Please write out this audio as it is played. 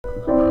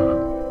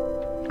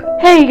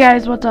Hey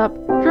guys, what's up?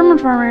 German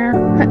Farmer here.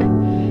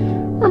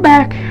 We're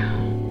back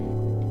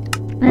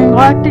in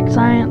Galactic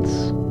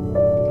Science.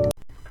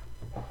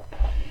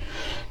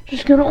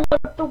 Just gonna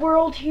look up the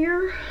world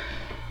here.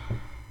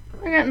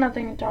 I got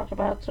nothing to talk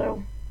about,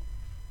 so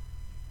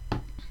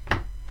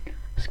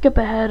skip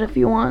ahead if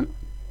you want.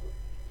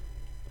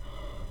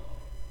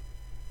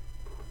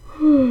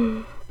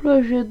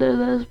 Probably should do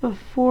this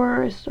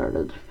before I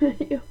started the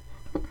video.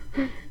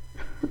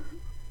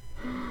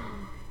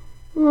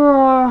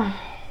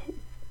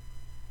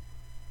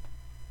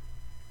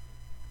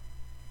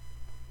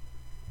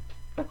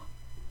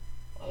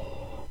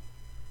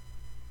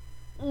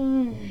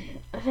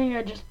 I think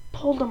I just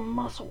pulled a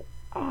muscle.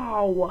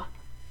 Ow.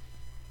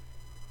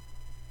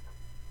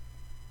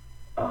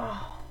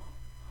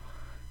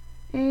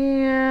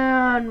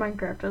 And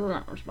Minecraft is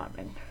not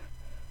responding.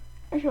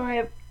 Actually,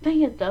 I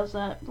think it does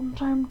that from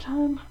time to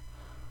time.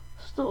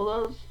 Still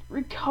does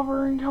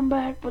recover and come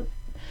back, but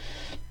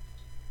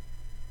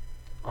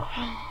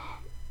I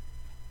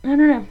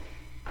don't know.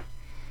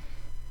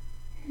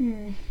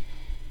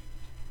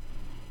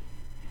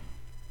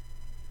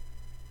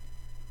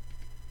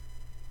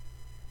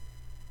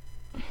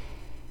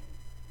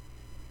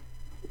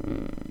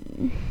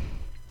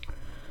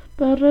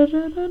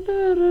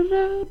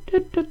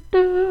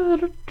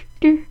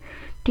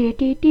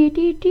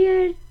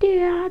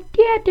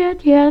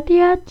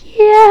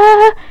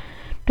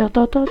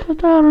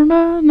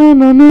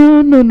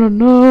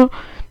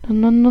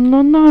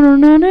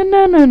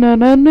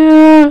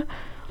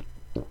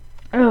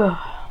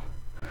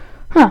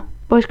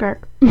 Voice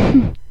crack.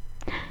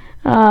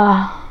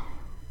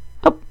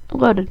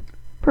 Loaded.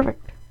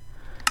 Perfect.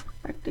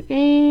 Back to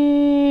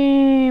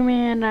game,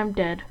 and I'm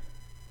dead.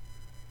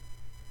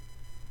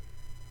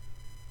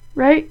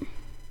 Right?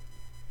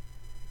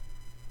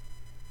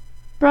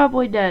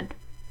 Probably dead.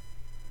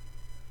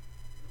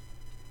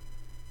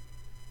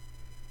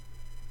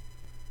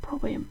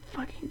 Probably am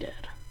fucking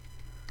dead.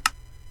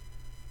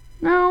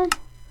 No.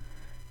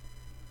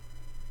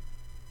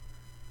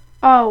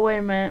 Oh, wait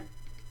a minute.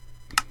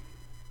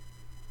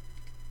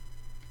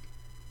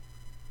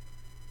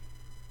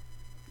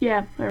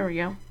 Yeah, there we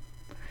go.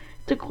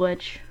 It's a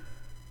glitch.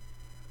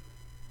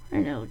 I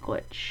know the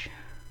glitch.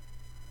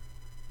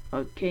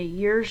 Okay,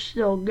 you're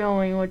still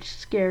going, which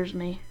scares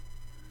me.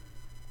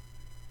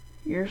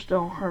 You're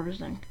still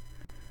harvesting.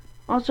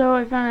 Also,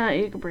 I found out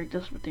you can break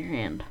this with your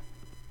hand.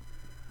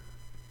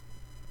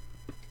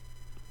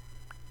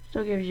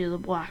 Still gives you the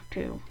block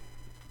too.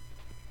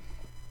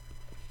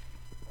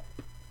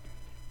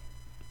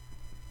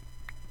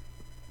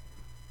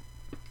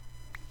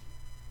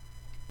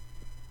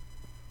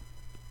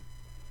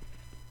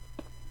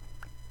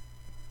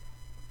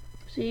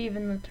 See,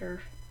 even the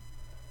turf.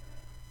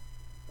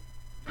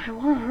 I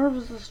want to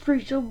harvest this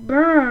tree so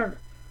bad.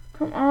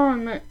 Come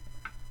on, man.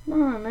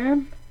 Come on,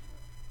 man.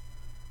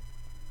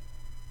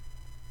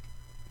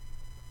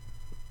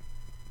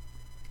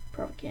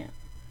 Probably can't.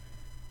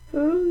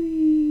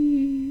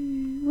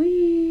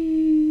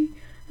 Wee.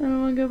 I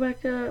don't want to go back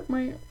to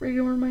my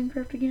regular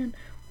Minecraft again.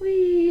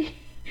 Wee.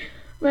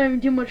 I'm having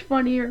too much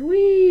fun here.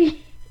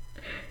 Wee.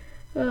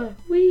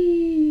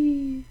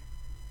 Wee.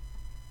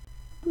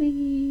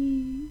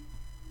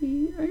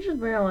 I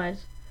just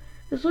realized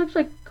this looks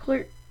like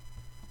clear.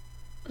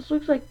 This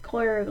looks like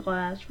clear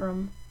glass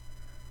from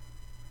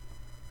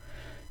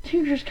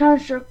Tinker's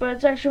Construct, but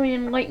it's actually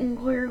enlightened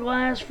clear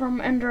glass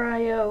from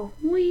Ender.io.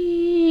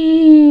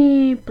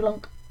 Wee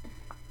plunk.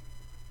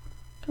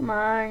 Come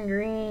on,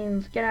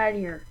 greens, get out of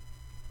here.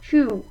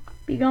 Shoo,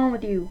 be gone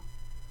with you.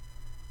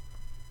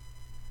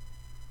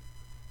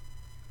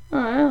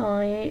 Oh,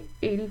 only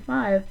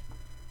 85.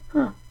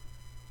 Huh.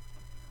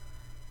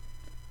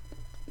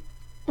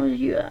 What did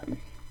you have?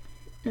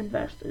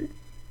 Invested.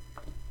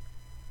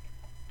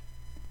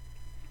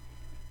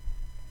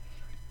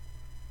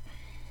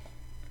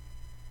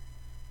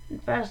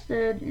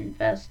 Invested.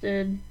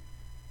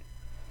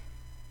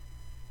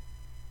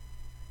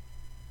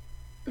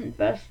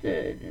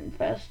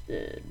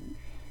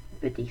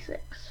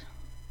 56.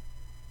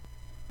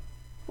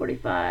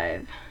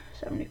 45.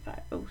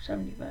 75. Oh,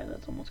 75.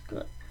 That's almost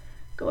good.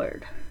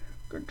 Good.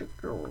 Good to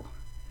go.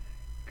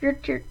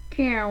 Get your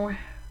cow.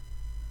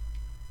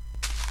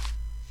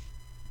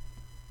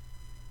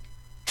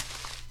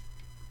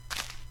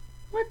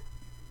 What?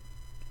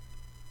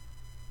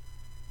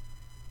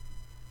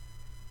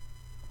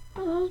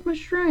 Oh, that was my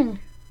string.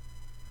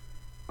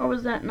 Or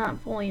was that not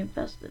fully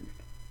infested?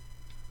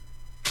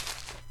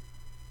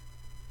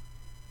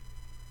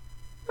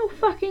 No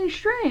fucking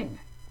string.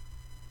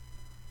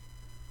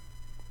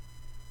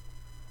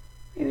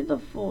 Maybe the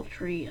full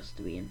tree has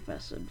to be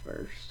infested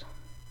first.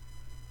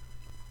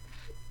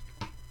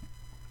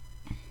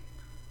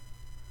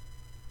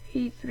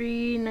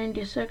 83,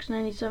 96,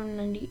 97,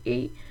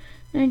 98,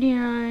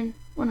 99,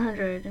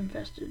 100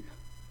 infested.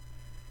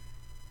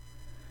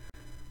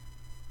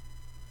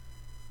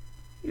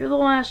 You're the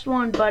last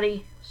one,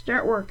 buddy.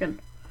 Start working.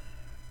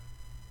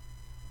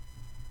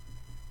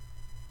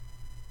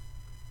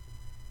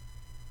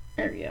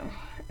 There we go.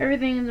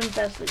 Everything is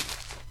infested.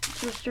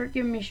 So start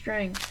giving me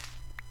strength.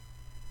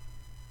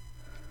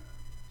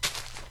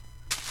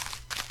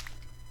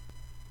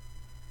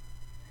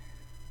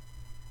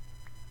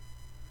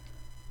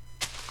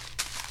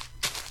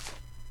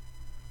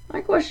 My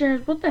question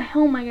is, what the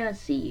hell am I gonna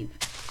save?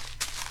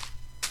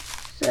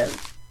 So,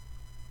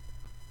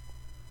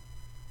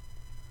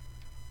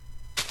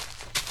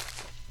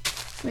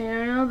 I mean,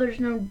 I know there's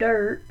no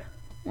dirt.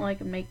 Well, I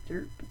can make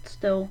dirt, but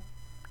still.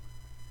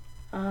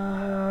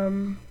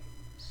 7.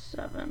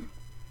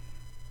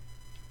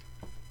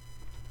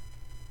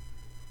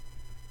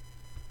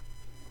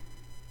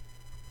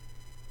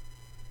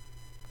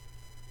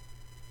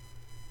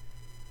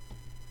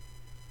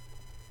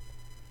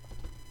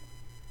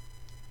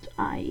 It's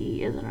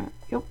IE, isn't it?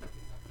 Yep.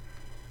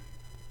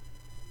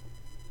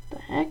 The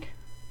heck?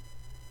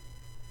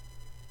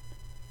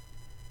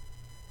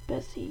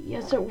 Bessie,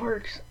 yes it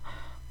works.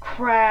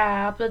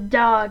 Crap, the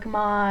dog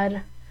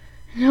mod.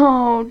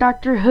 No,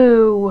 Doctor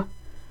Who.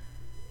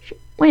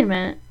 Wait a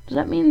minute. Does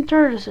that mean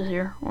TARDIS is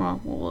here?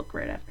 Well, we'll look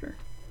right after. Does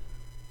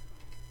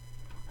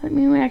that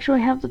mean we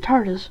actually have the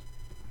TARDIS?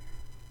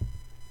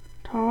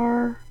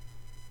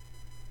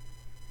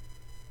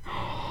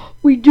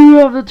 We do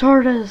have the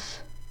TARDIS!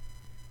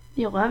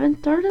 The 11th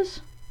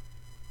TARDIS?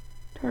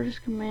 TARDIS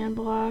command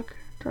block.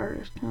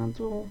 TARDIS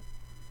console.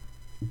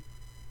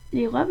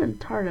 The 11th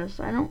TARDIS.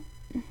 I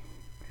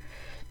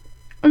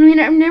mean,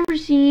 I've never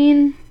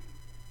seen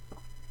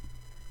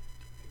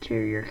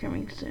interior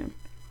coming soon.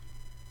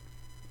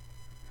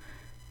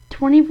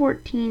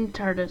 2014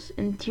 TARDIS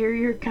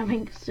interior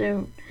coming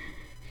soon.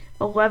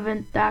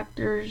 11th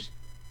Doctor's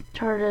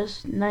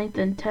TARDIS, 9th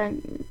and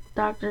 10th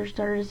Doctor's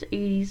TARDIS,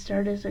 80s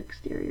TARDIS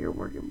exterior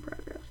work in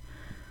progress.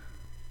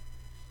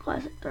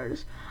 Classic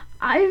TARDIS.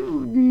 I've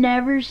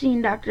never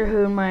seen Doctor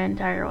Who in my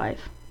entire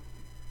life.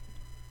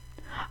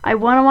 I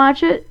want to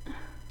watch it. I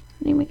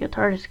need to make a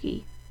TARDIS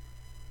key.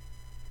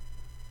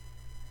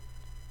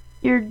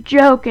 You're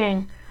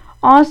joking.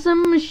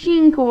 Awesome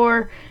Machine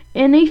Core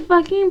in a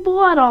fucking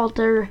blood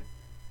altar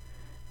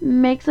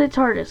makes a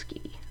TARDIS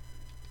key.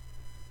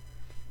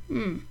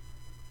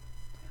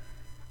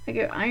 I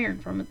get iron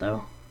from it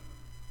though.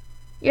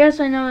 Yes,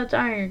 I know that's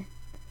iron.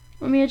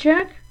 Want me to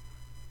check?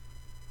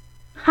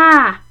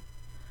 Ha!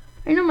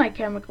 I know my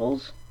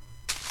chemicals.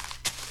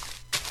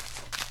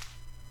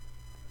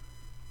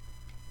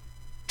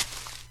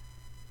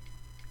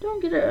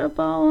 Don't get it up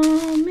all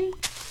on me.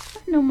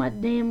 I know my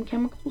damn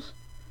chemicals.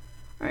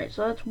 Alright,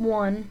 so that's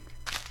 1.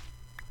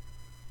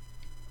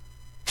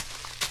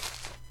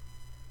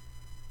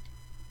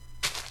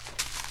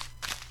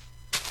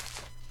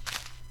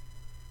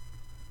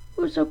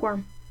 Ooh,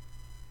 silkworm.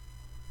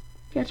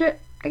 Catch it?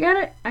 I got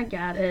it? I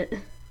got it.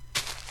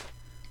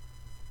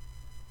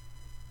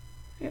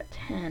 I got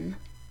 10.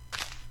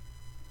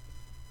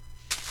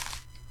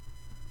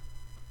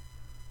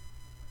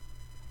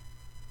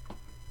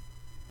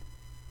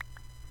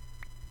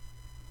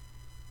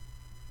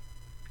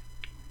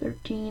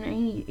 I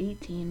need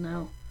 18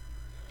 though.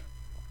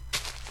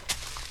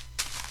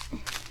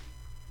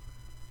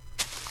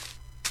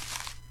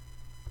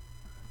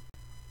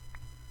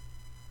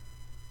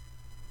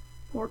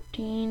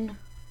 $14,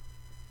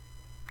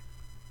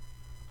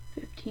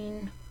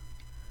 15.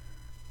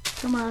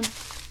 Come on,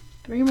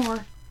 3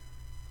 more.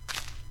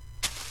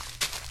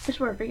 I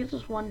swear, if I get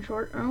this one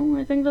short, oh,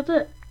 I think that's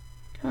it.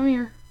 Come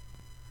here.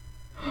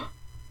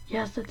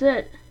 Yes, that's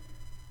it.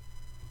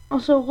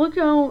 Also, look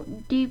how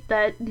deep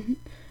that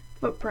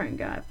footprint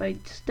got. If I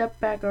step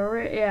back over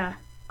it, yeah.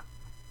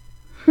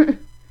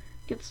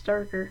 Gets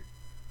darker.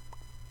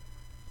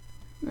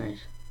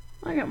 Nice.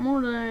 I got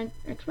more than I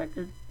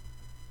expected.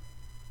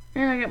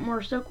 And I got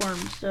more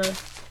silkworms, so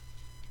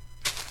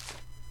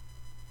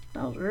that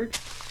was weird.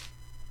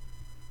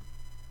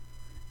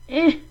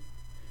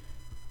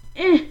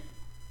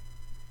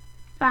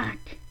 Fuck.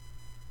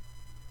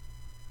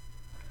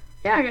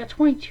 Yeah, I got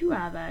 22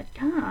 out of that.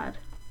 God.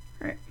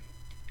 Alright.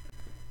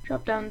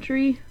 Chop down the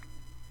tree.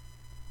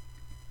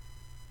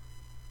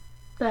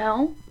 The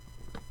hell?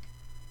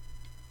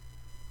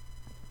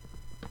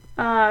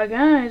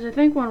 Guys, I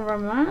think one of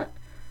our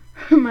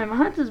my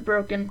mods is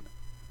broken.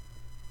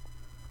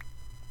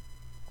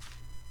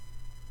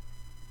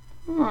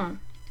 Hold on.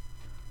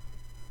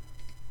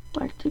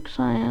 Galactic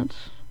science.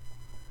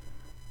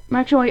 I'm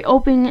actually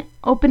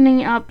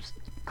opening up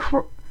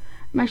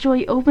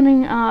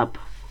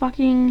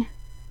fucking.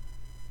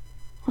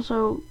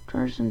 Also,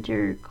 TARDIS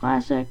interior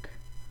classic.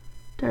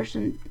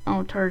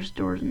 TARDIS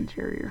doors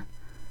interior.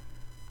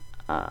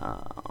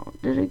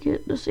 Did it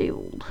get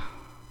disabled?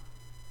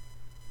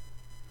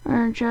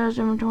 Iron chest,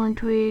 inventory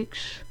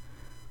tweaks.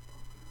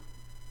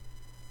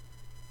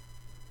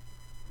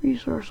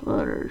 Resource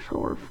loader,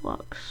 solar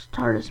flux,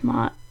 TARDIS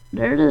mod.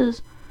 There it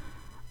is.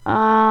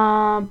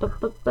 No,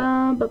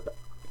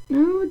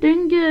 it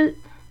didn't get.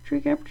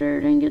 Tree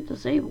capture didn't get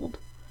disabled.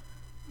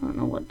 I don't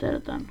know what did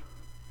it then.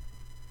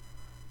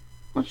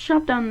 Let's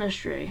chop down this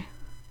tree.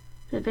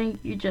 I think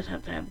you just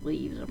have to have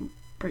leaves, I'm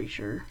pretty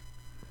sure.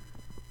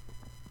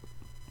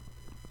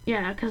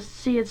 Yeah, because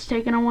see, it's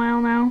taken a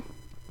while now.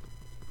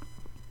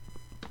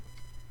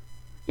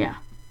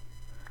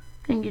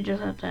 think you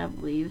just have to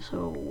have leaves so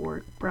it'll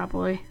work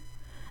properly.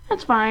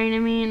 That's fine. I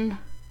mean,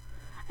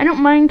 I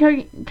don't mind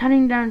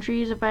cutting down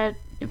trees if I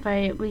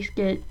at least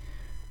get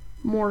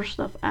more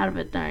stuff out of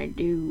it than I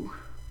do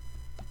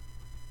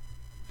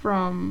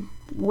from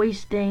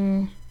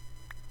wasting.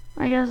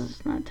 I guess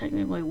it's not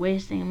technically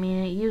wasting. I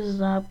mean, it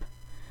uses up.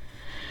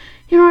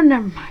 You know what?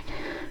 Never mind.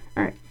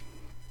 Alright.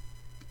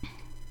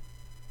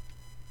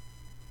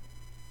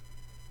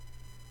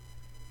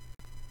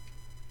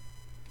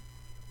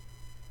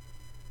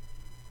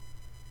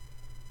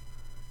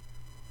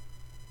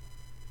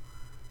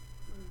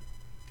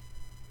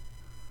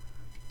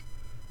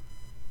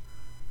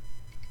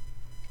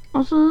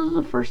 Also, this is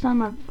the first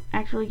time I've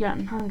actually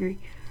gotten hungry.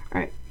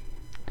 Alright.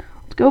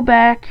 Let's go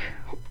back.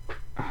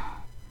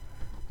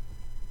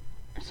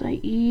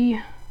 S-I-E.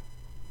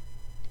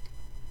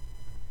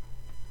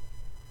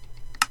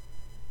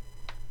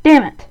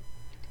 Damn it!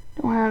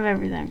 Don't have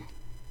everything.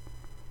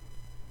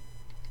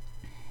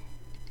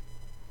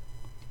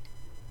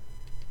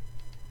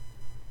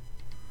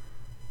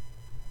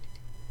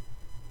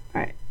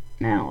 Alright,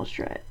 now let's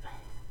try it.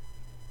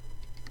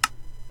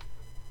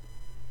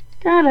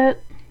 Got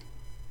it!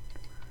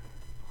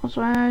 Also,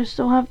 I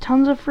still have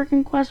tons of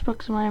freaking quest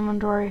books in my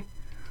inventory.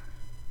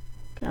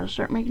 Gotta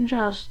start making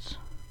chests.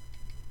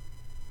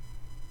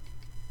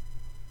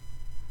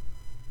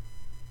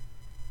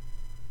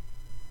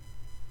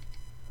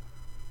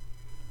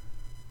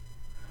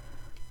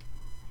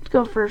 Let's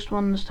go first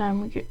one this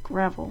time. We get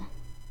gravel.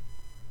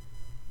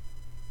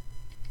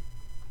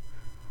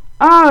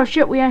 Oh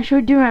shit, we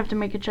actually do have to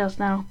make a chest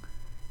now.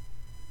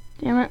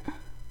 Damn it.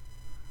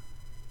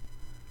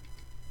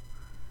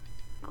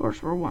 Of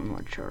course, we're one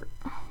more short.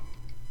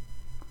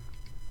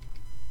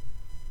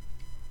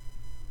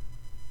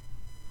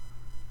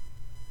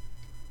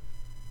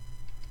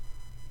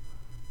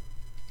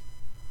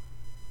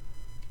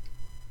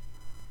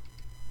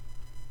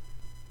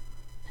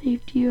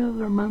 Safety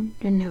of our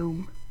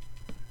MAGNUM.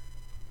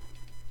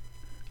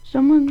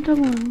 Someone tell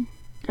him.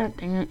 God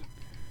dang it.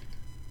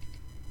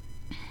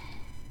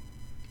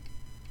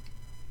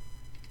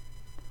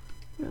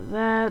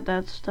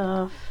 That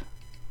stuff.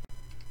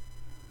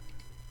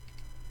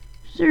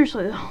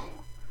 Seriously though.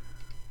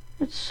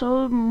 It's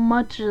so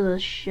much of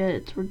this shit,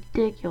 it's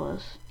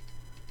ridiculous.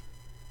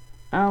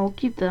 I'll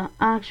keep the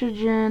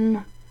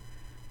oxygen.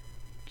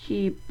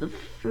 Keep the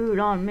food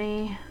on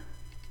me.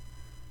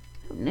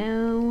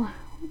 No.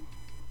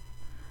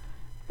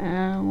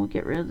 And we'll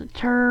get rid of the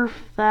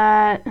turf.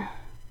 That.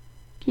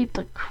 Keep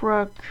the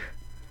crook.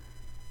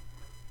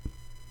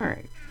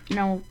 Alright.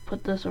 Now we'll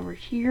put this over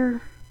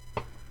here.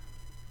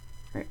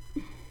 Alright.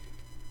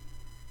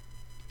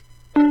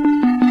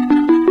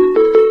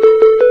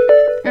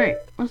 Alright,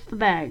 what's the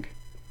bag?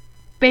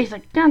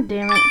 Basic. God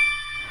damn it.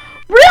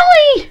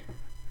 Really?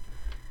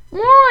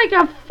 More like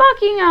a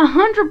fucking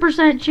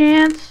 100%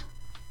 chance.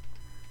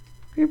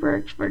 Paper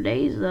X for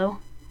days though.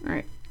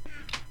 Alright.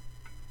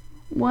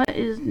 What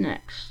is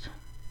next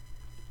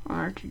on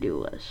our to-do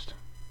list?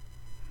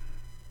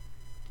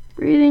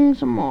 Breathing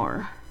some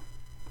more.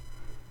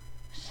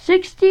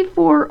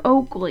 64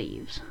 oak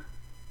leaves.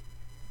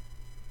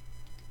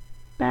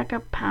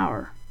 Backup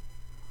power.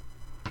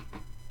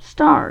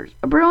 Stars.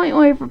 A brilliant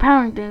way for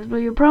powering things,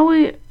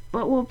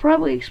 but will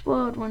probably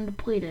explode when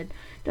depleted.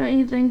 Don't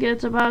you think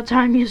it's about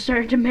time you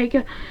started to make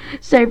a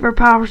safer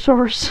power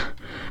source?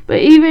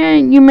 But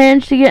even you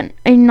manage to get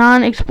a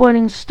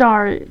non-exploding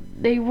star,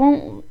 they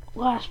won't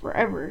last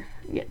forever.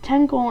 You get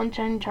 10 coal and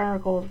 10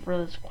 charcoal for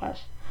this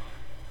quest.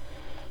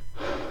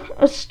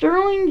 A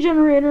Stirling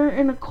generator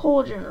and a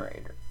coal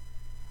generator.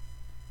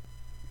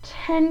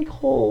 10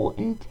 coal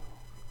and...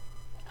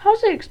 How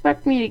does it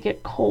expect me to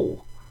get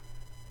coal?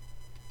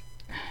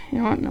 You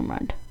know what? Never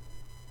mind.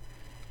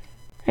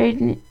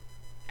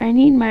 I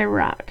need my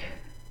rock.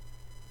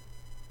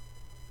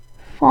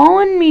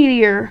 Fallen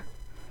meteor.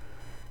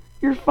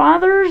 Your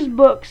father's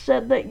book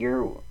said that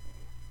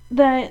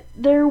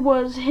there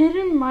was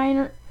hidden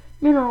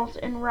minerals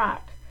in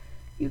rock.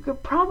 You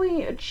could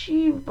probably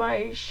achieve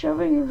by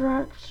shoving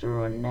rocks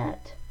through a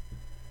net.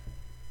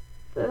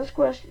 For this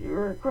quest,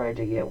 you're required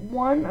to get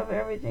one of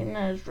everything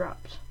that is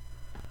dropped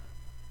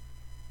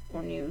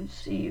when you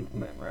see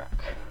moon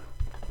rock.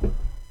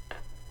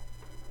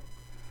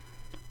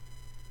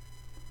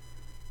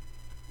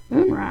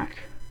 Moon rock.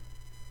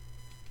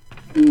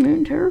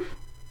 Moon turf.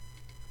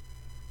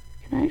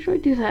 Can I actually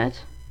do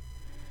that?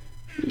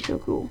 It'd be so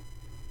cool.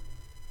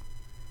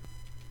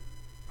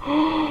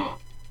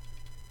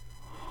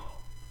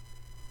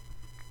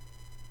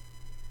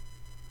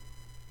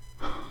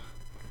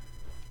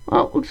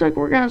 Well, looks like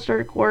we're gonna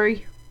start a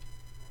quarry.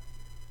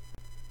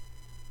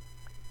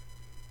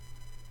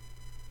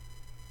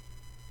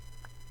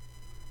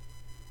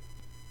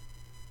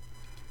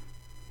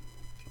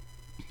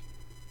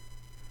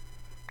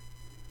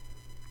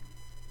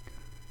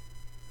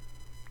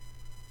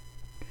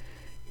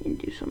 Need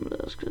to do some of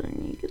this because I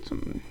need to get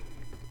some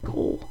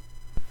coal.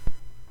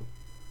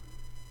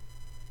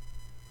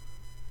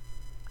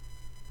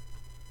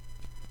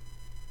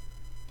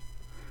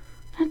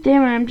 God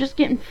damn it, I'm just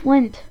getting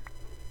flint.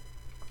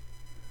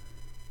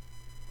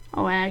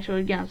 Oh, I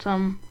actually got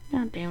some.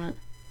 God damn it.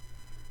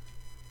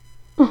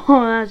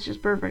 Oh, that's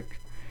just perfect.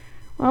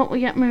 Well,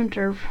 we got moon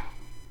turf.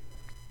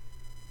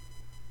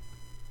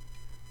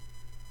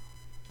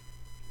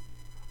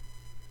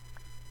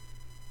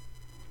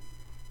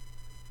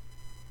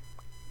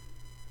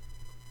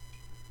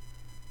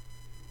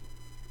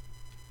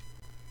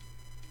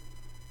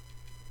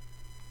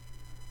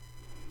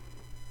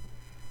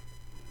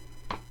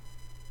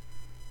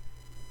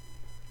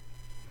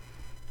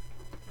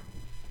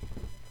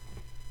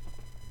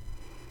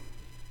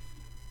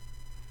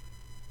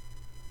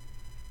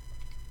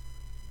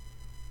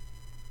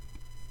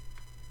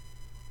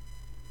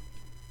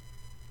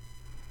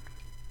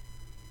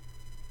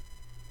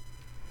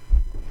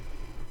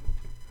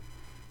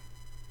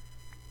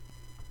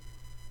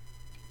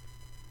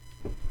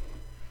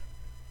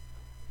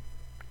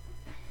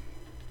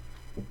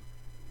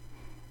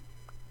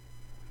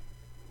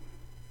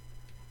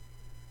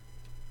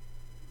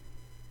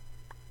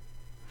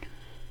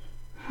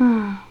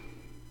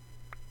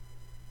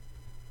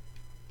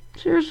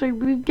 Seriously,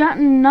 we've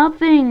gotten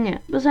nothing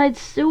besides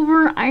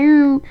silver,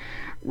 iron,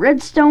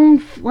 redstone,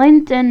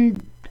 flint,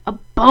 and a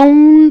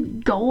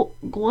bone,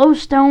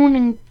 glowstone,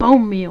 and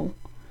bone meal.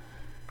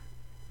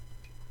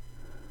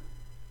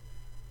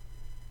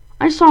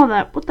 I saw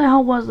that. What the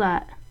hell was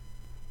that?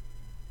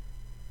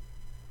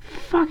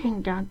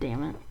 Fucking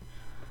goddamn it.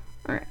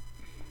 Alright.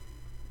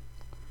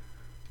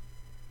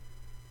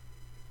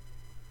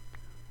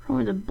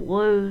 Probably the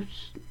blue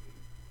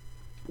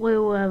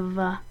of,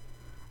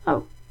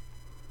 oh.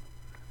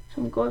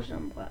 Some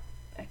glowstone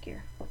back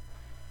here.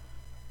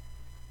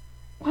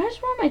 Why is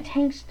one of my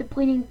tanks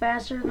depleting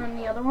faster than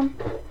the other one?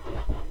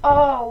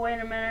 Oh, wait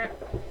a minute.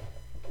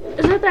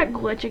 Is that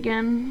glitch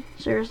again?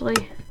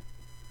 Seriously?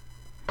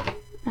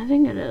 I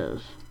think it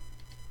is.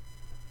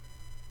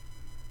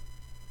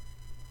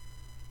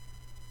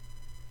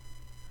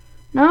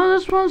 No,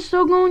 this one's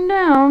still going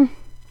down.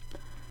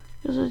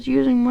 Because it's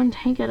using one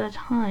tank at a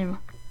time.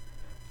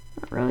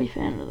 Not really a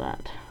fan of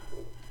that.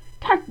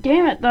 God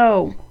damn it,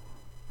 though.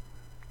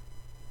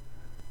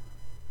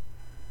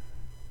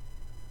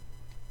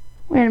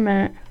 Wait a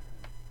minute.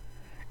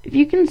 If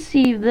you can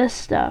see this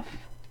stuff,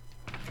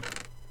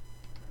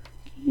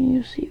 can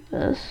you see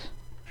this?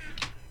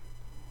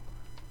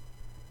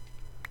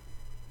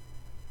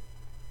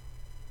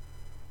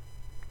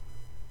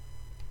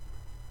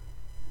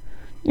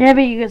 Yeah,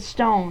 but you get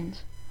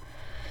stones.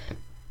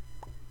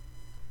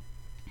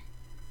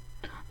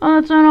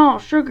 Oh, that's not all.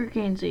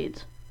 Sugarcane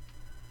seeds.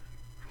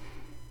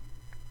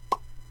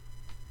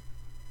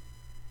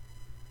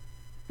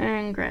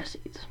 And grass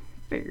seeds.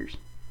 Figures.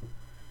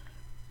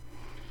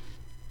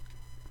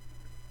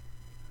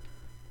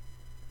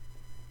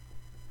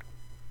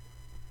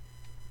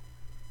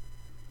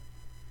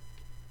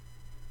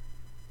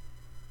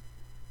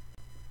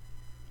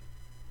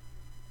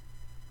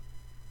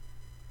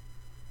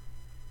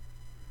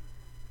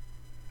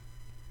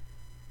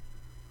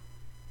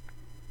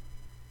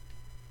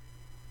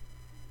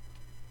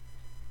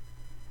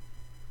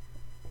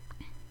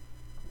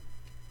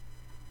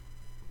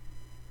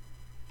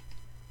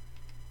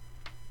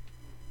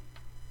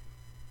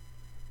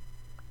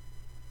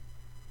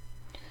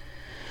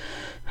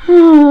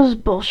 Oh, this is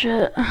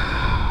bullshit.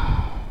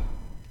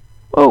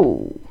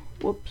 Oh,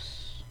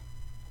 whoops.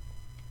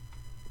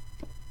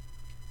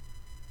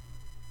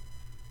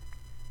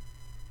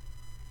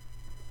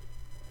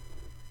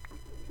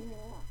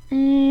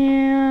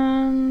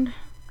 And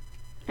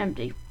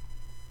empty.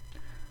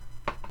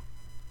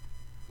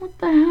 What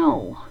the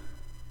hell?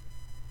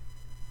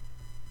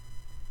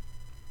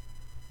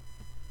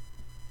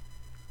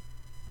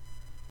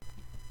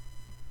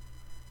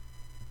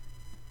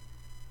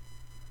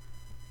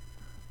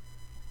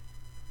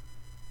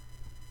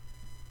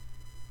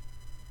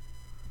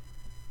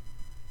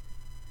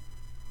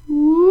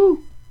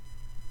 Woo!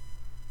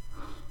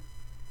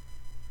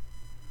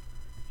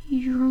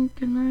 He's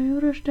drunk and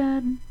Irish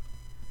dad.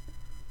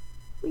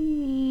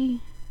 Wee.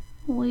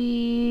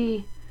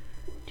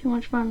 Too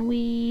much fun.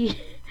 Wee.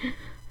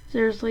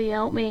 Seriously,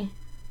 help me.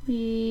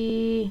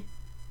 Wee.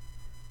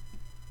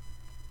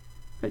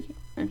 Okay,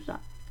 I'm done.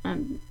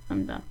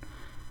 I'm done.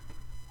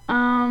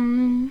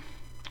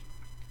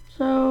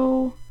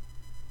 So.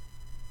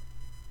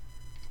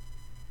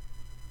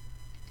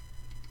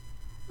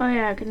 Oh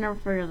yeah, I could never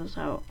figure this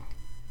out.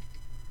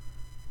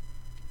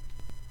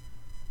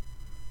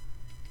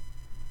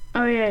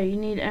 Oh yeah, you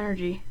need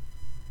energy.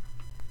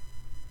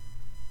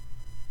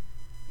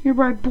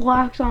 Nearby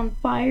blocks on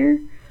fire.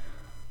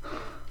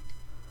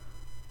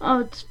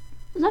 Oh, is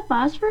that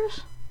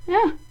phosphorus?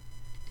 Yeah.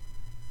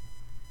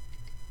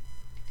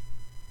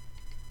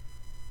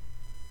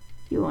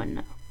 You wouldn't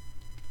know.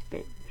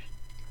 Figures.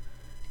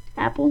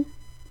 Apple,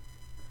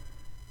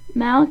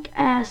 malic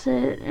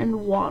acid,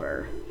 and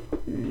water.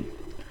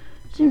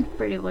 Seems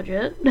pretty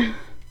legit.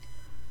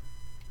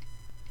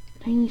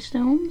 Tiny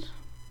stones?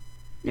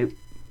 Nope.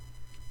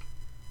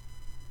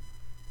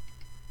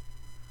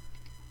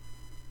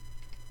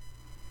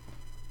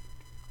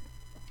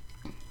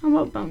 How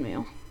about bone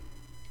meal?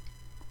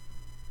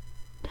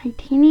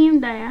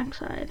 Titanium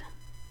dioxide.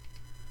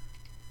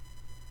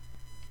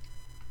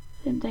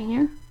 Same thing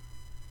here.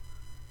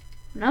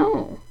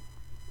 No.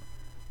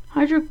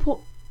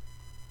 Hydroxylapite.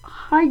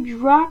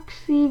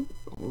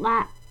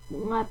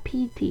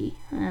 Lapite.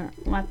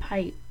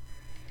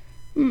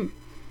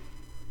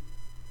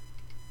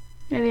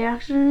 Yeah, the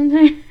oxygen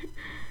thing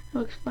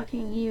looks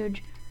fucking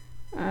huge.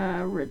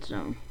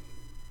 Redstone.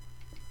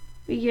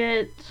 We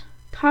get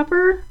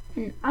copper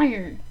and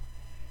iron.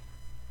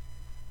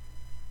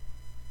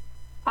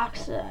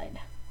 Oxide.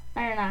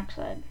 Iron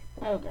oxide.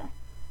 Okay.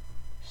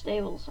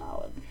 Stable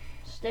solid.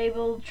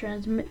 Stable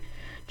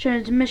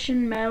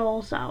transmission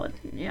metal solid.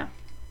 Yeah.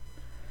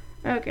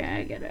 Okay,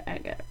 I get it.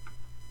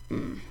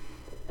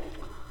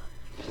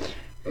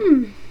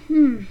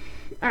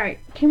 Alright,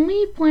 can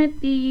we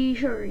plant the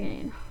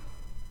sugarcane?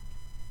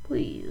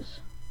 Please.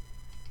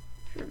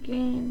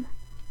 Sugarcane.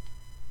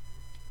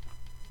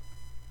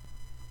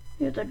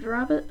 You have to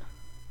drop it?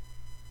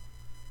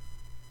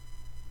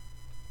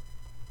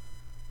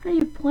 How do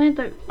you plant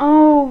the...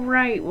 Oh,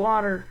 right,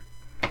 water.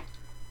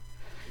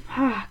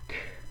 Fuck.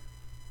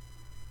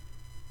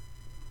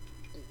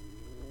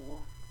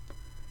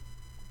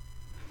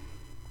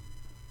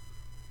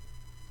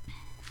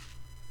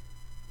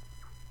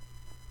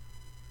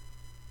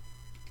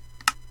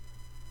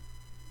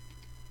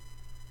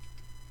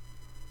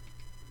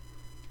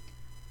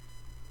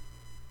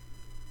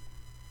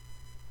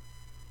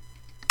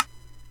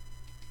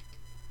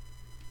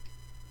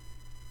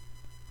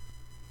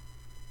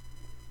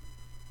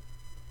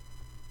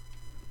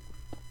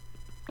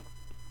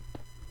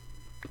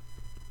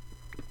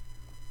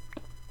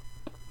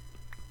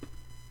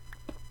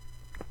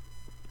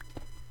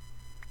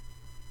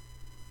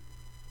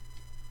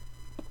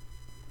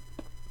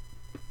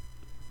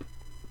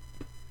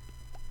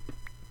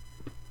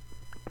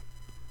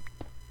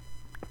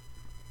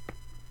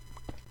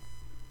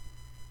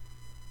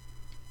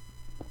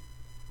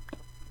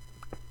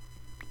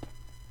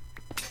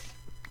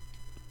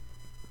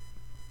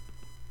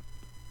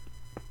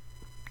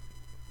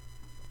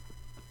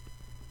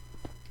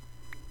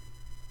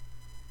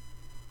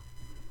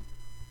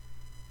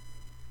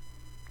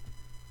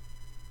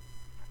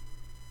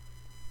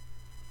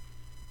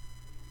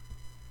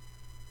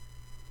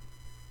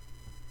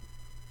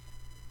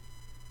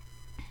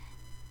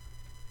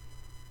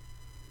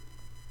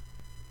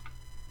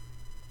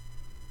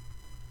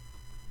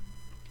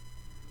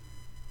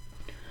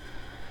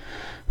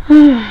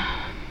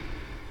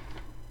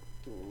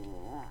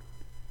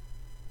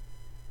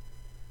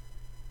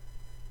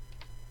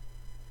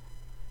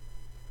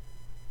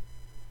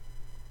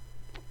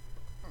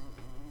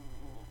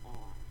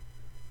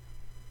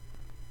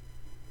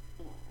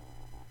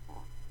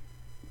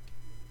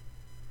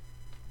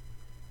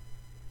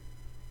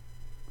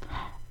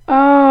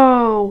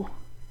 Oh.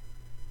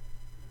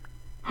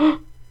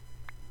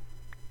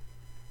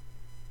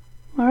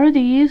 What are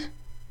these?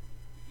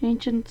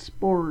 Ancient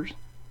spores.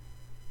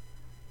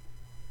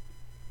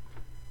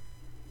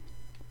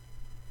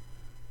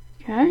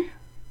 Okay.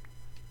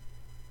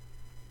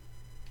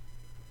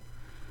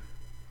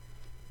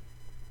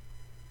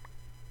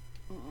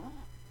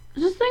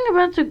 Is this thing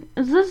about to...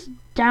 Is this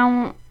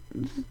down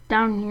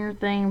here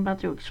thing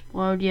about to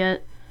explode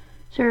yet?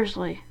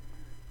 Seriously.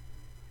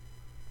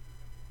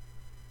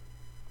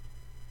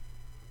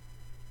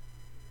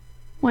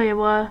 Wait,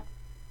 what?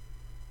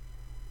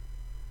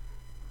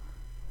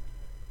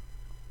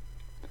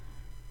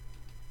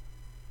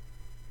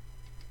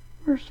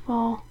 First of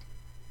all,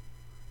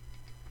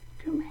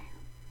 come here.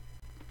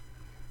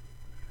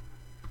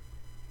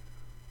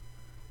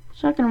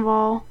 Second of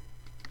all,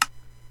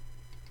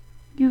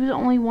 use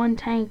only one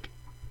tank.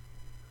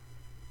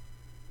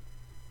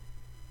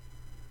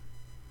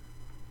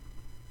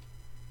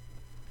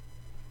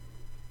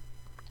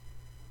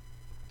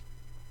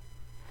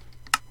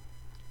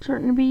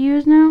 Certain to be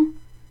used now?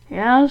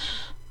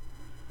 Yes.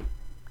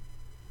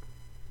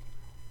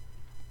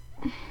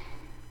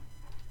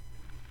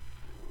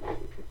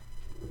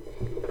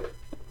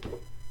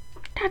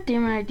 God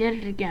damn it, I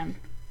did it again.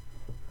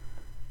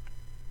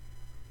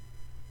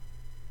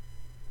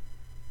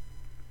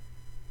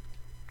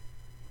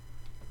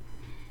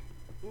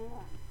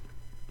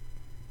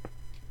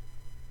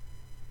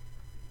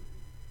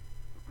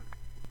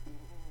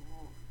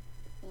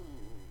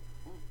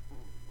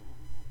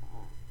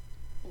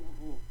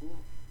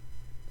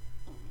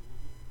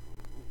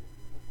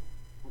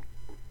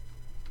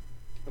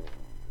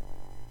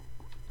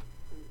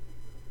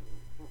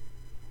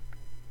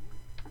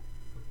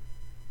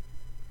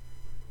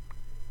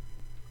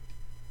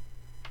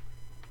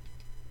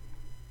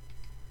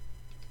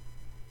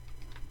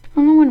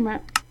 Oh no, wait a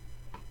minute.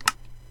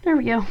 There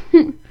we go.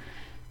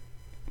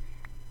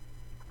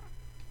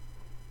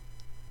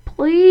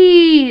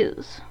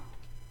 Please.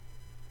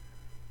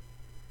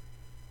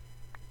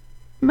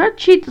 I'm about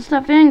to cheat the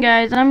stuff in,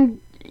 guys.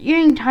 I'm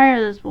getting tired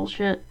of this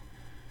bullshit.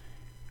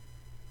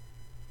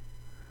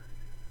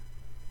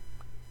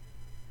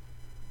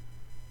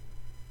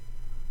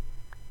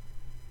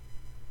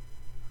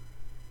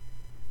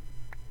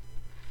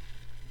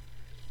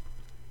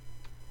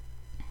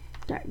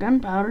 That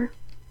gunpowder.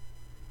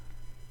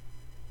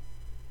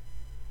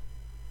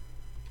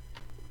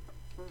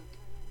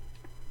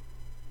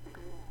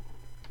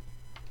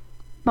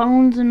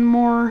 Bones and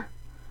more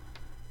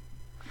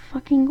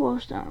fucking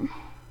glowstone.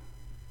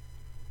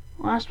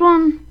 Last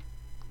one.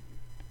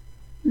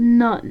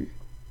 None.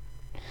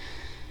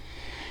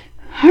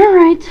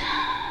 Alright.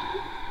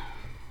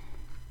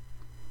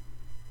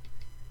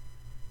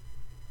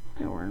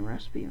 Okay, we're in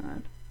recipe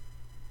mode.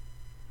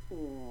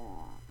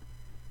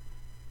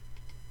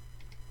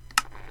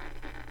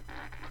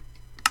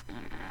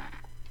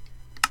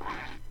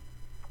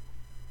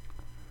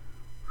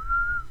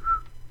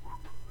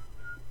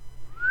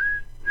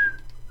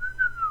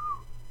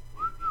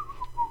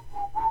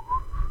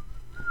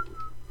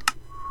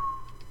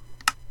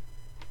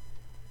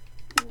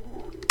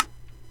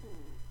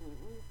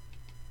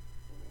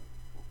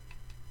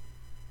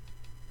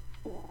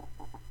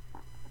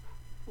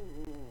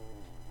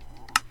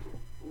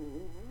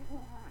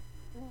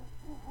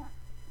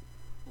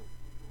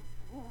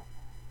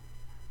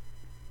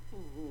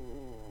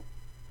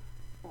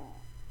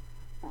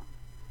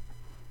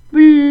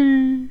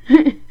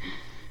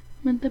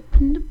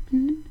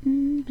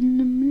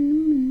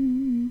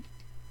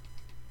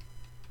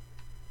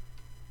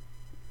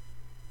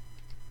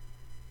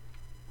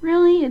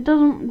 Really? It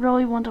doesn't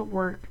really want to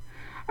work.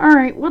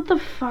 Alright, what the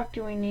fuck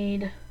do we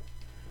need?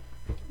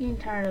 I'm getting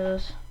tired of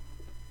this.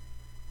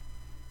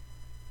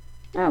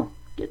 Oh,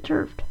 get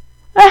turfed.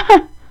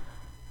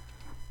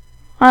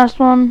 Last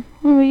one.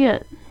 What do we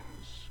get?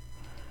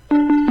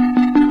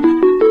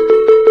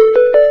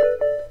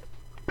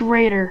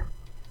 Greater.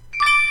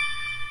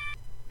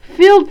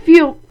 Field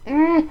fuel.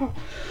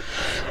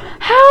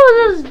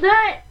 How does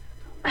that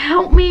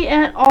help me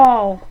at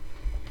all?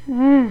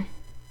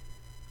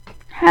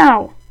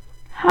 How?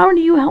 How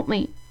do you help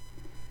me?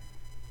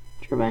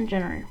 Turbine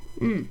generator.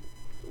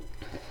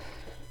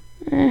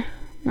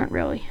 Not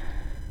really.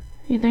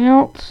 Anything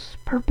else?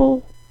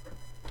 Purple?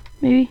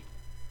 Maybe?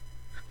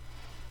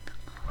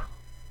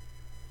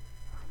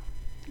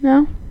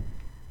 No?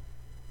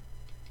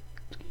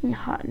 It's getting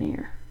hot in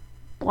here.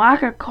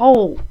 Black of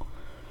coal.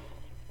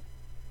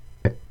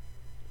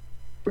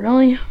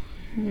 Really?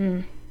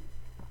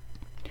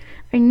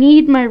 I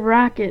need my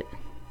racket.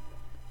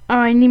 Oh,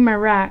 I need my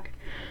rack.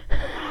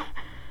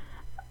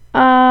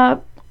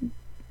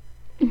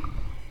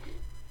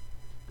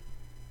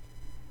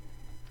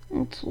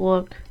 Let's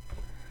look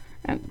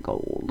at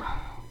gold.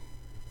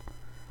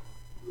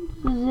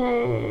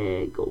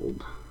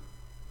 Gold.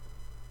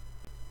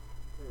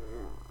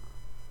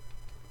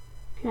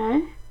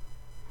 Okay.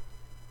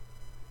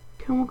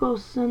 Chemical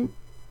synth.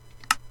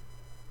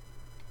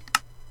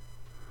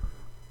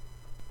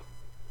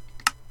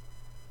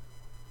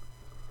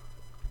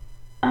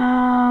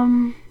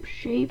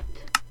 Shaped.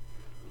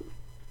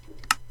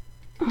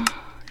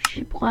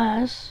 Shape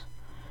glass.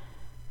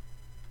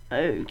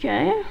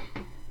 Okay.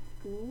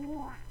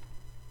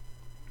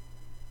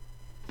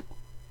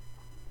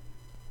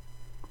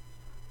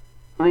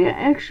 Oh yeah,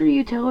 extra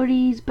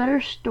utilities, better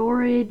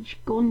storage,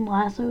 golden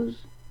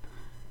lassos,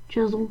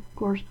 chisel, of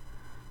course.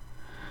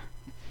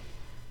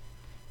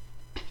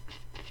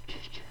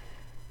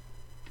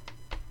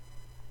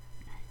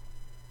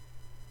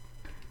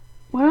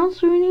 What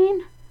else do we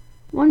need?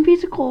 One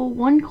piece of coal,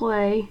 one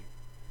clay,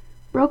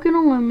 broken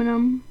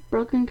aluminum,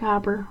 broken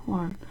copper.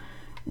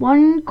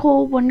 One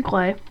coal, one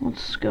clay.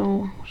 Let's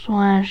go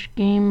 /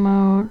 game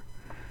mode.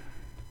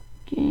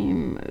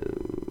 Game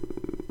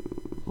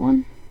mode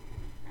 1.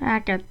 Ah,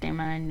 goddammit,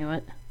 I knew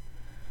it.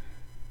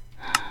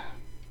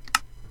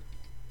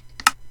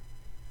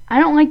 I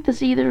don't like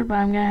this either, but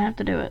I'm gonna have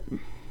to do it.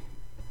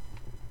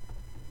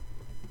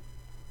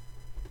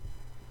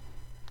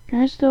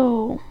 Can I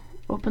still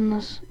open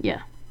this?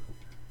 Yeah.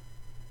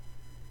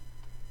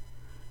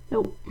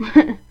 Nope.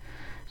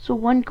 So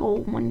one coal,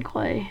 one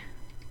clay.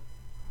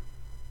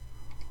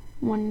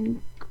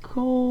 One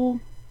coal.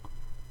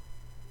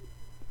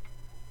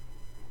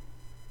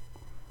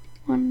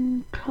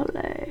 One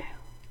clay.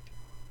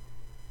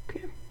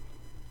 Okay.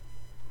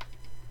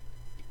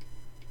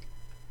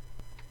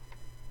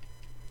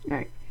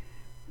 Alright.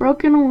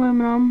 Broken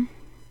aluminum,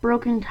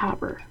 broken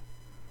copper.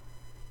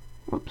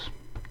 Whoops.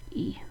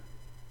 E.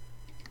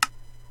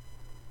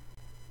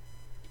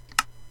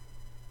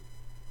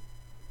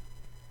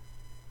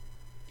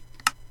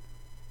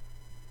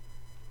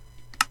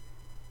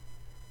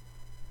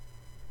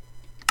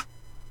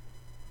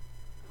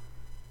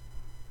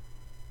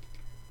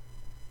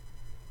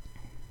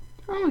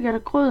 Oh, we got a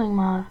clothing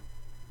mod.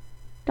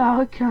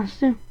 Dog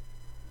costume.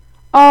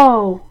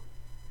 Oh!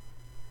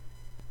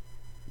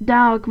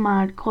 Dog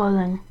mod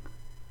clothing.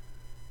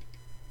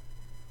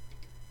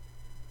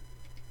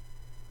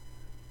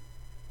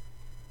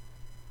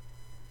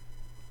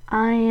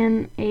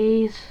 Ian,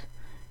 Ace,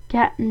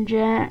 Captain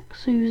Jack,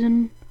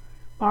 Susan,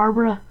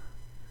 Barbara.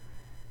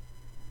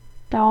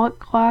 Dog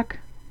clock.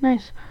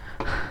 Nice.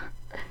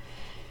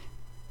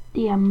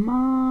 The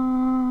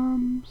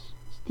moms.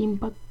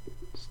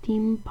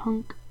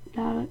 Steampunk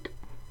Galatic.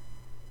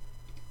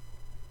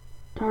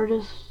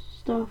 TARDIS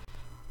stuff.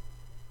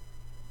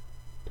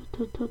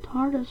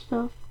 TARDIS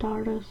stuff.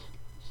 TARDIS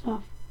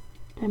stuff.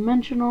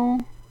 Dimensional.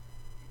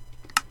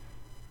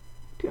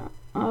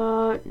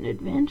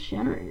 Advanced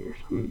generators.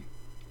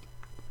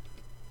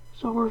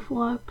 Solar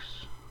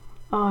flux.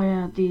 Oh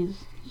yeah,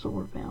 these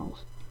solar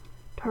panels.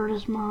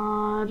 TARDIS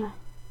mod.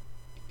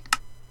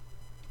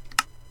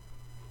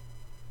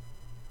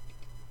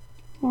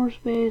 Force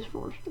space.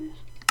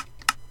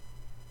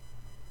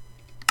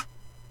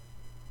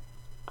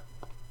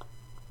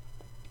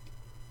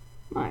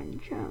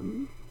 Mind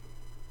gem.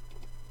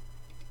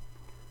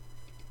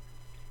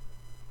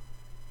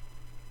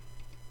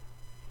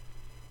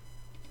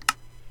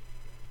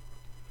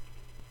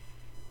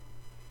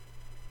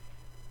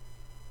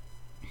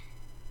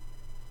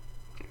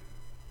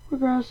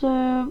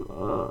 Progressive,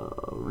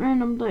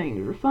 random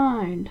things,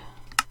 refined.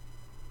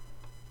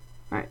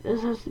 Alright,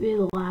 this has to be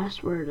the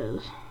last where it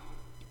is.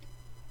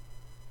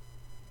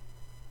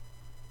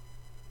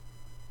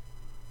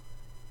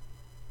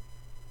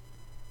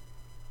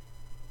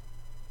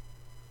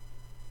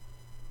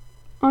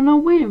 Oh no,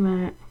 wait a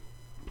minute.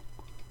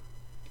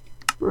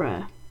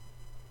 Bruh.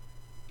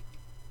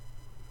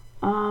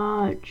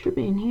 It should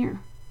be in here.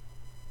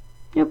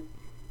 Yep.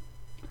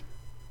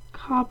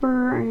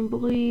 Copper, I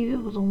believe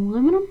it was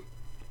aluminum?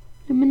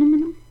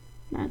 Aluminum?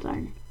 That's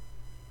iron.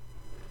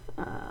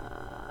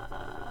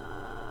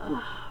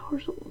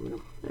 Where's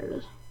aluminum? There it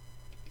is.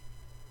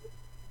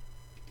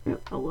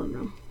 Yep,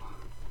 aluminum.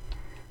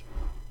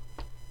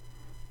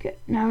 Okay,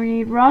 now we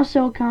need raw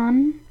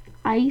silicon,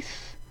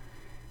 ice,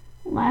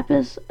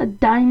 lapis, a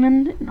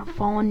diamond, and a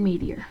fallen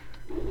meteor.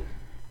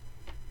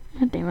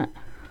 God damn it.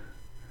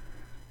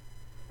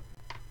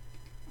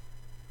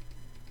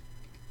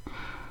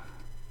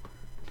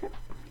 Okay.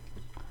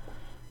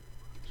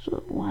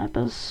 So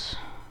lapis,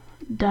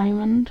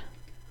 diamond,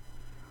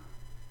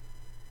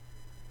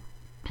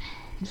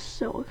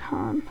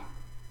 silicon.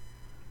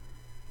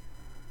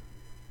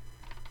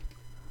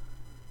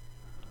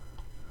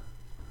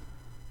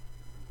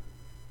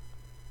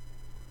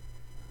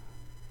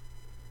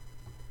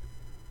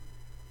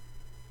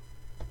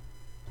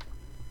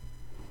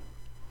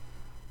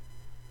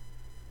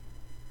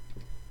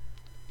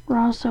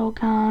 Raw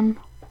silicon.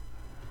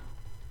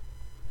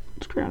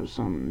 Let's grab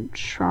some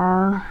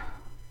char.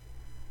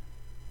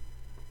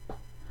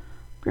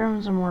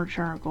 Grab some more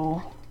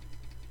charcoal.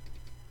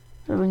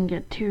 So we can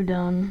get 2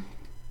 done.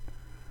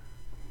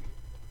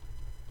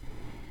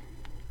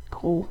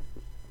 Cool.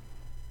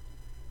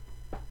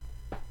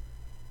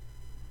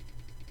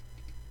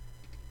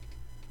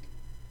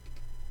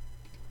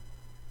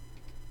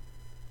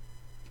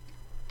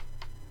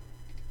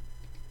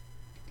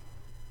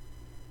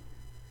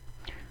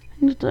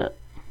 Just a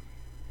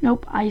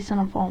nope, ice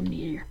and a fallen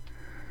meteor.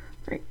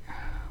 Great.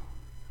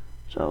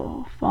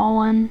 So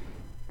fallen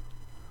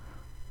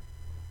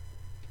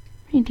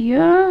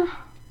meteor.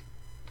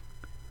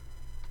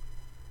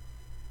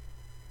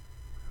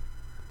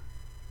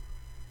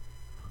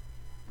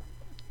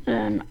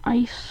 Then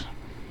ice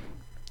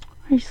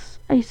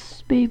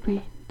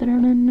baby.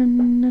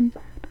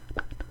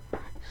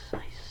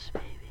 Ice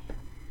baby.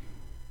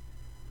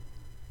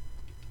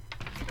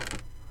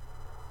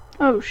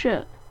 Oh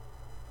shit.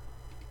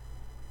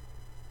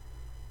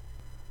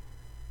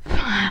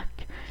 Fuck.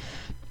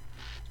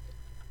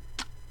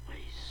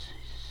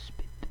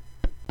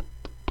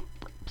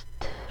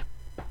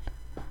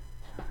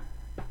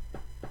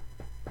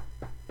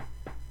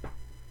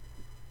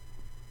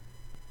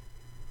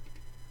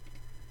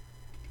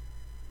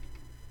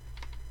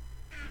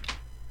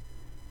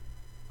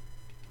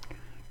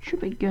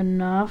 Should be good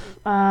enough.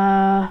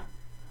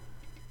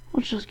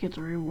 Let's just get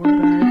the reward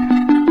back.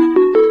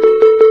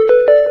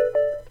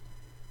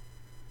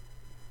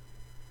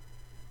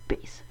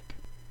 Basic.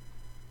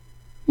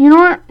 You know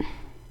what?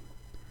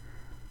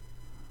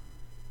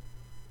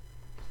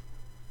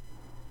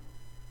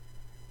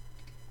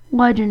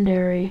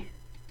 Legendary.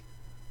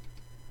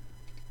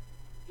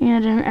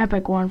 And an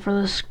epic one for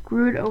the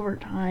screwed over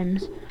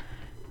times.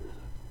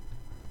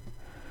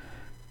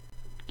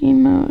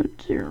 Game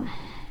mode 0.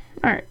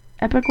 Alright,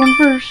 epic one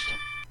first.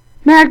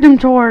 Magnum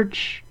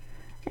torch.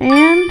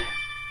 And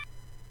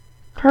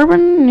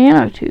carbon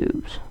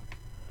nanotubes.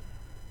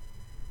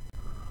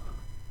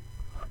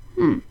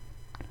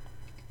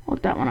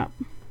 Look that one up.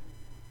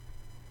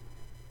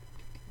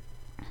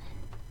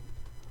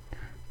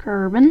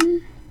 Carbon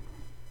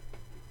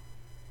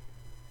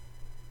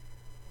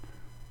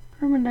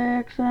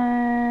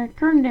dioxide,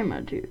 carbon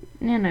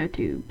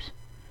nanotubes.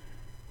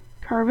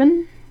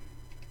 Carbon.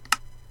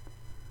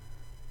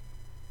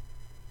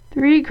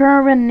 3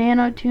 carbon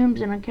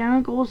nanotubes and a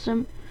chemical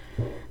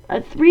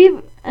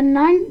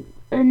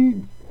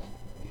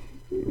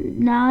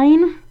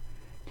nine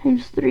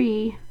times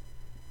 3.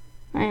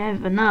 I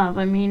have enough.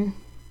 I mean,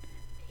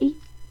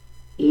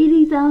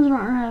 80,000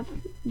 RF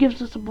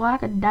gives us a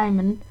black, a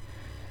diamond,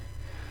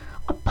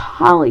 a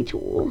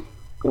polytool,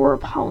 or a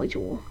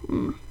polytool.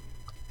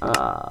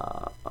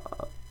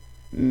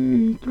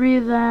 3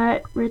 of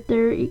that right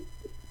there.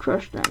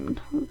 Crushed diamond.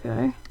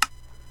 Okay.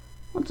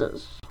 What's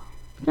this?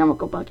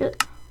 Chemical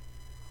bucket.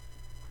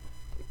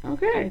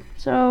 Okay,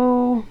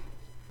 so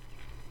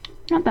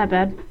not that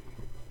bad.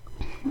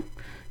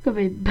 Could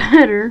be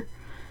better,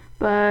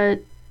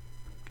 but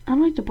I'd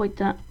like to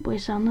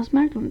place down this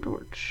magnum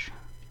torch.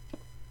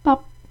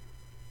 Pop.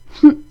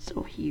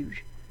 So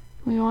huge.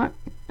 We want.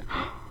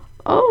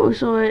 Oh,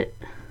 so it.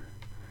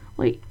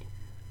 Wait.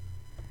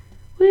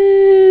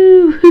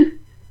 Woo!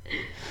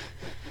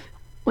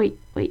 wait.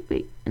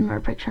 Another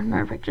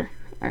picture.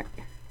 Alright.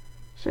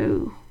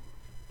 So,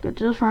 go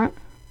to the front.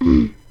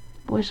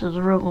 Voice is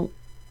real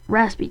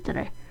raspy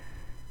today.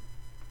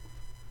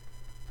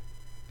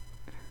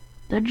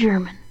 The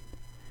German,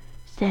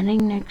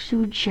 standing next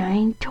to a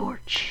giant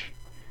torch.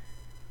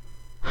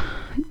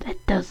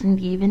 That doesn't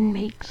even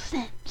make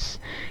sense,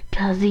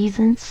 'cause he's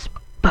in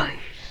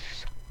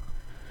space.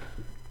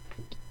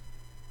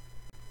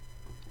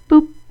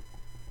 Boop.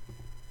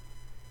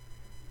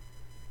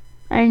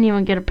 I didn't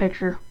even get a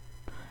picture.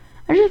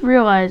 I just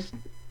realized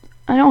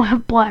I don't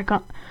have black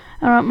on.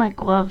 I don't have my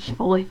gloves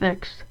fully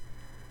fixed.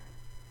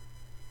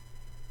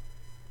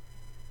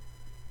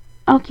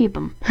 I'll keep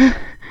them.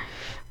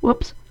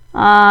 Whoops.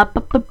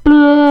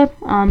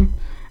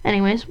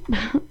 Anyways,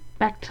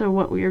 back to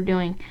what we were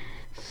doing.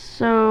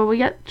 So we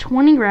got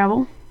 20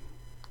 gravel.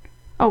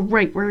 Oh,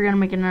 right, we're gonna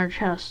make another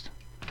chest.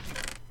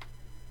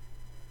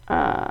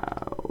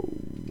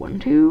 1,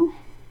 2.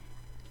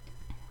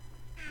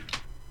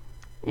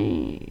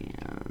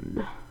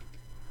 And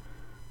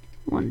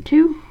 1,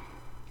 2.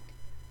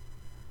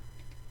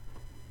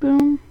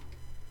 Boom.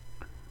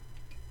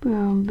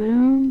 Boom,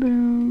 boom,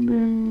 boom,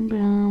 boom,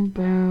 boom,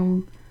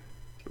 boom.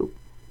 Boop.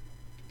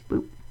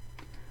 Boop.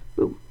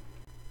 Boom.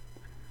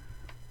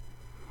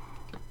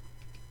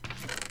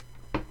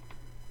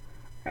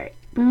 Alright.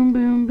 Boom,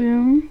 boom,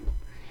 boom.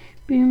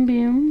 Boom,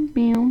 boom,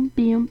 boom,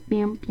 boom,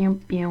 boom,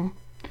 boom, boom.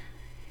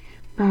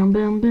 Boom,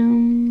 boom,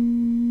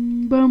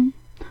 boom, boom.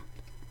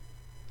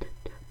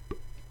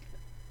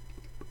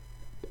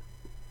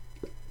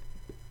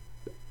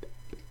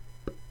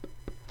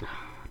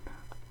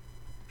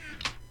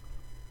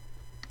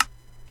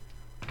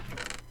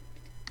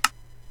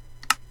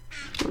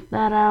 Sort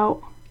that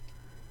out.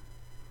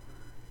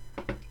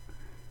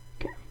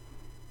 Okay.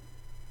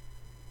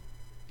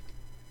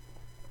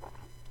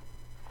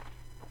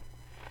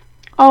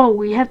 Oh,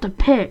 we have to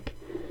pick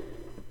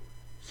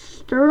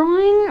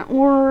sterling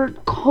or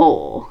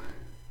coal.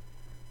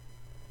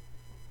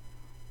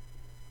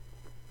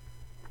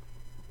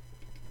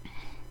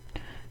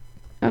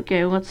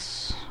 Okay,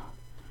 let's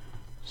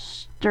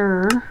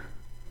stir.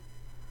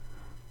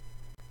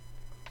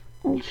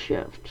 Hold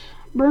shift.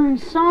 Burning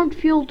solid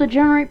fuel to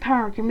generate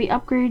power can be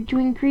upgraded to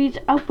increase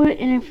output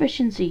and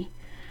efficiency.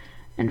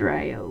 And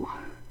Rio.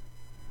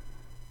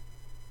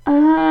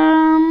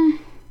 I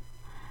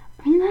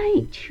mean, that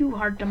ain't too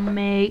hard to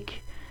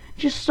make.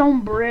 Just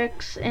stone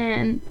bricks,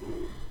 a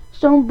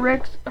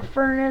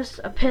furnace,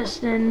 a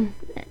piston,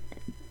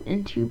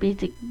 and 2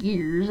 basic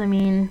gears. I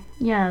mean,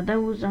 yeah,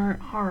 those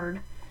aren't hard.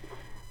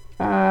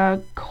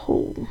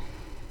 Coal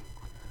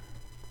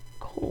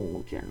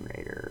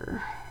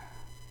generator.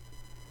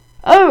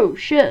 Oh,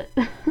 shit.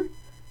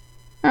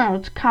 Oh,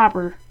 it's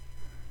copper.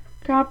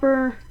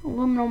 Copper,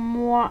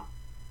 aluminum,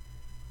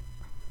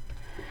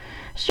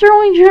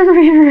 Sterling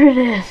generator it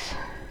is.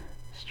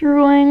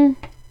 Sterling.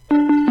 What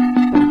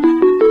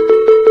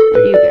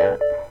do you got?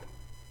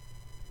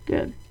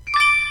 Good.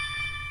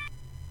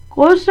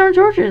 Glowstone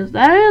torches.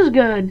 That is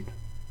good.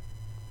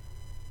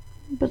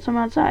 Put some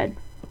outside.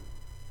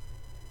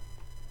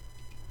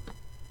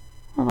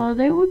 Although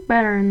they look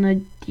better in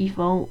the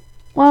default.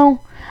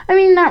 Well, I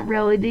mean, not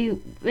really.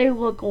 They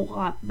look a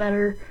lot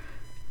better.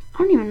 I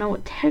don't even know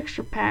what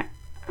texture pack.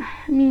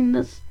 I mean,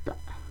 this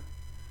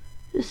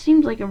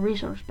seems like a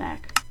resource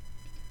pack.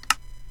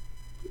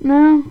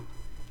 No,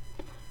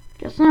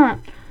 guess not.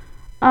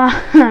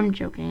 I'm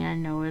joking. I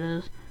know it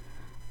is.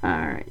 All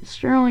right,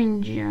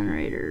 Sterling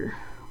generator.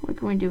 What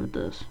can we do with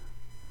this?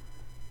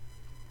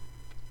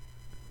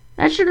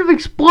 That should have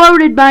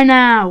exploded by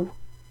now.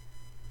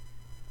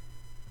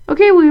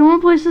 Okay, we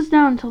won't place this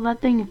down until that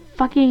thing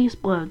fucking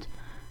explodes.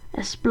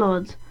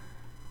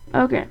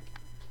 Okay.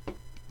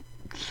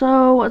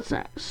 So, what's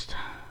next?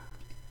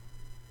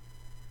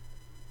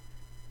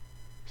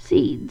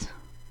 Seeds.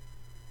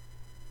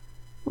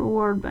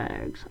 Reward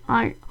bags.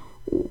 Iron.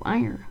 Ooh,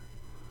 iron.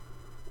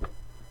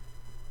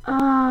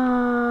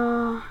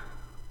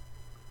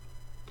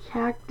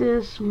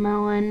 Cactus,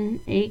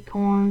 melon,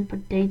 acorn,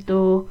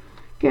 potato,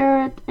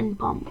 carrot, and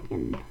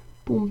pumpkin.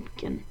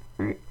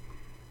 Alright.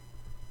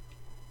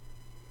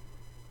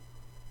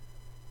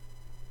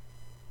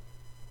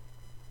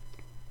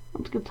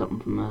 Let's get something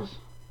from this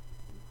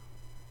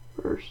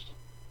first.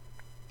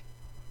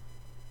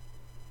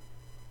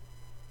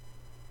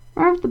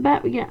 Right off the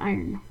bat, we get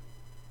iron.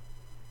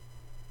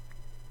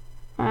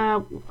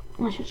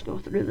 Let's just go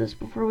through this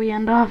before we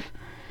end off.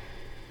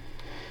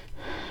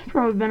 It's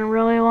probably been a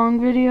really long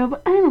video,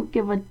 but I don't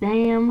give a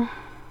damn.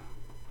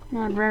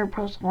 I'd rather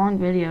post long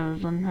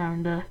videos than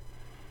having to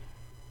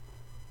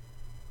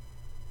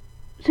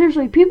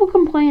seriously, people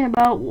complain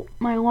about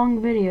my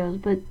long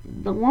videos, but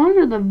the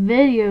longer the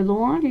video, the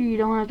longer you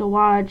don't have to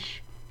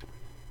watch,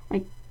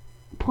 like,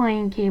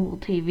 plain cable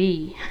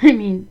TV. I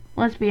mean,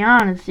 let's be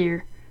honest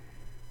here.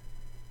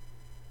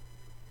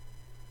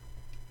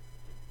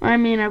 I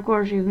mean, of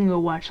course, you can go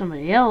watch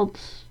somebody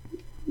else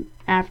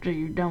after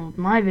you're done with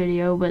my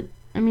video, but,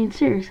 I mean,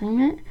 seriously,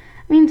 man.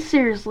 I mean,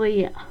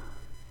 seriously,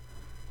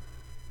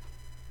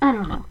 I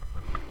don't know.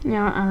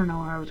 Yeah, I don't know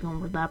where I was going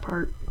with that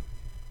part.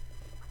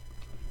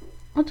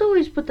 Let's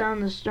always put down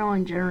the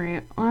Sterling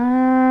generator.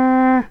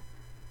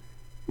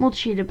 We'll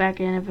cheat it back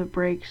in if it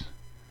breaks.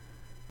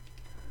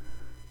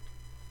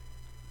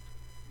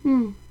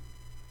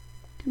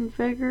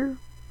 Configure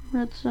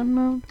redstone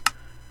mode.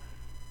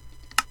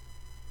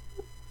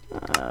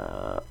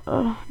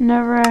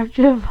 Never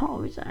active,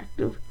 always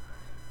active.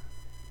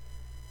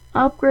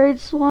 Upgrade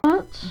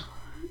slots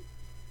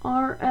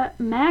are at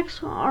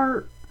max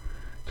are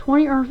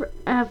 20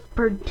 RF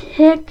per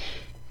tick,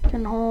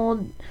 can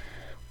hold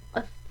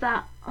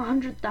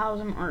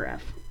 100,000 RF.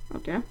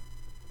 Okay.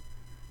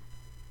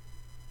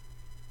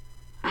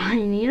 I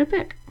need a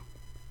pick.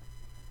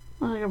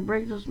 I can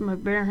break this with my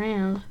bare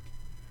hands.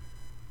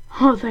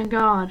 Oh, thank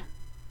God.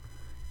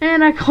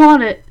 And I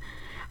caught it.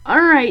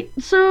 Alright,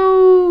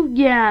 so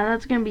yeah,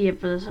 that's gonna be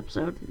it for this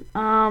episode.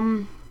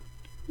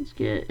 Let's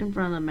get in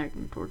front of the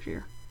magnum torch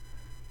here.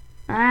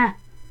 Yep,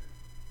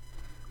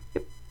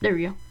 there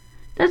we go.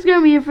 That's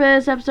gonna be it for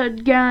this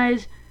episode,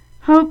 guys.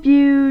 Hope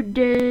you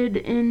did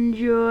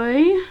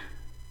enjoy.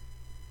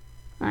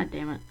 Ah,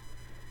 damn it.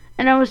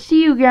 And I will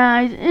see you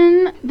guys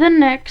in the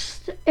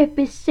next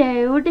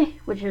episode,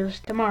 which is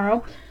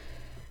tomorrow.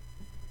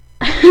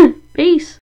 Peace.